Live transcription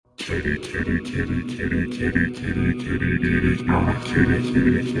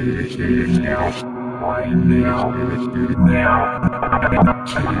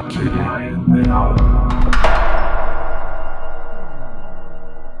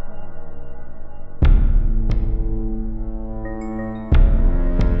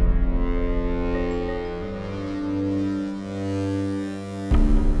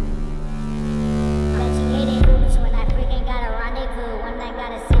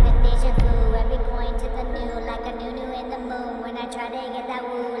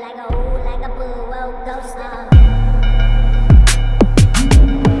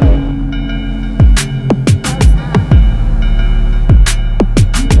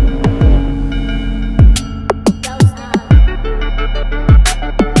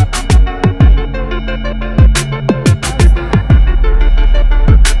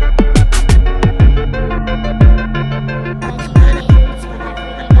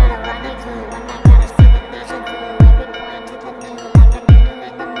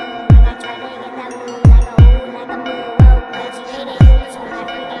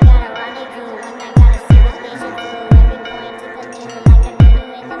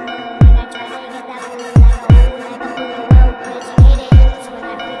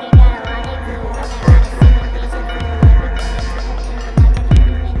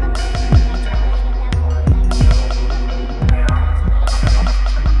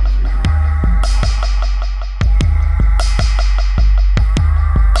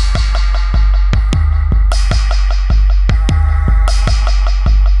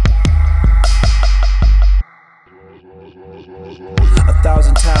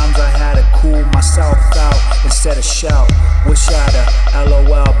Instead of shout, wish I'd a LOL,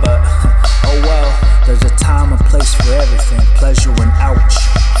 but oh well. There's a time and place for everything, pleasure and ouch.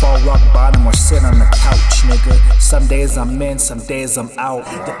 Fall rock bottom or sit on the couch, nigga. Some days I'm in, some days I'm out.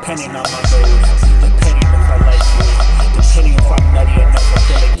 Depending on my mood, depending if I like you, depending if I'm nutty enough, I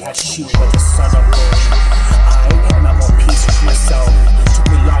feel like catch you with the sun up moon. I'm at more peace with myself. Took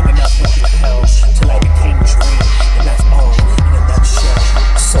me long enough to do hell till I became a dream, and that's all in a nutshell.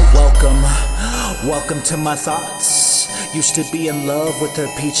 So welcome to my thoughts. Used to be in love with her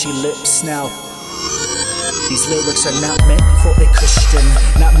peachy lips. Now these lyrics are not meant for a Christian,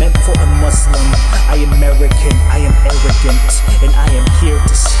 not meant for a Muslim. I am American, I am arrogant, and I am here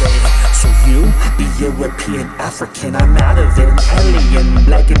to stay. So you be European, African, I'm out of it. An alien,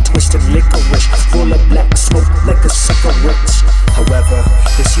 black and twisted licorice, full of black smoke like a cigarette. However,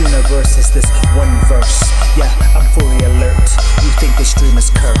 this universe is this one verse. Yeah, I'm fully alert. You think this dream is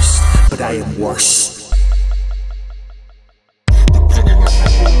cursed, but I am worse.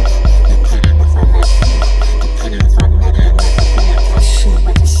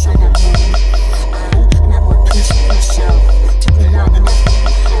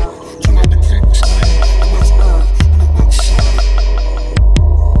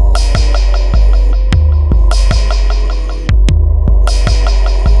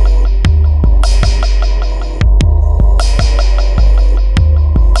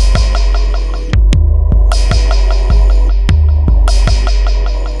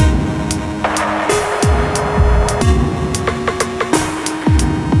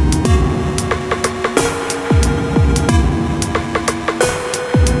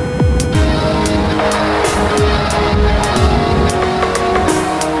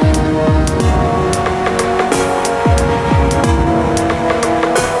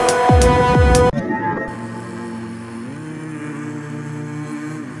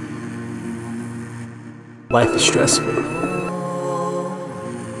 Life is stressful.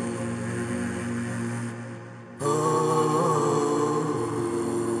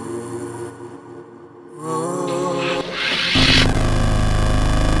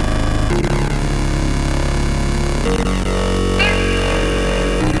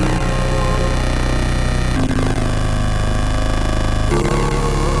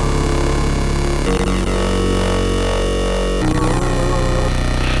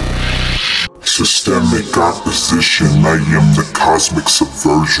 Systemic opposition, I am the cosmic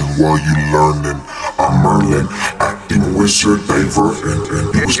subversion. While you learning, I'm Merlin, acting wizard, diverting,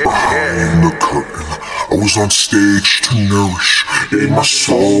 and he was behind the curtain. I was on stage to nourish, gave my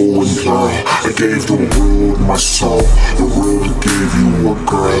soul and girl. I gave the world my soul, the world gave you a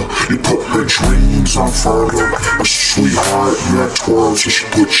girl. You put her dreams on furlough, a sweetheart, you had 12, so she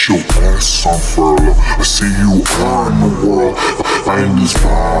put your ass on furlough. I see you are in the world, behind these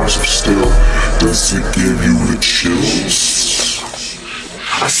bars of steel. Does it give you the chills?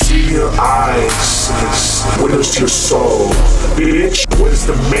 I see your eyes, where's your soul? Bitch, where's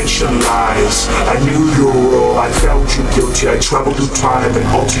the dimension lies? I knew your role, I found you guilty. I traveled through time and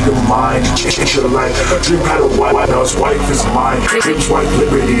altered your mind, changed your life. A dream had a wife, now his wife is mine. Dream's wife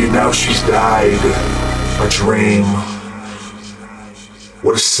liberty, now she's died. A dream,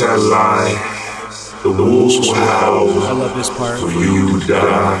 what a sad lie. The wolves will howl, I love this part. for you to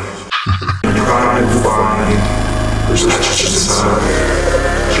die. Try to find, there's a touch inside.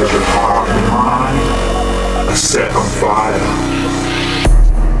 Your heart and mind, I set on fire.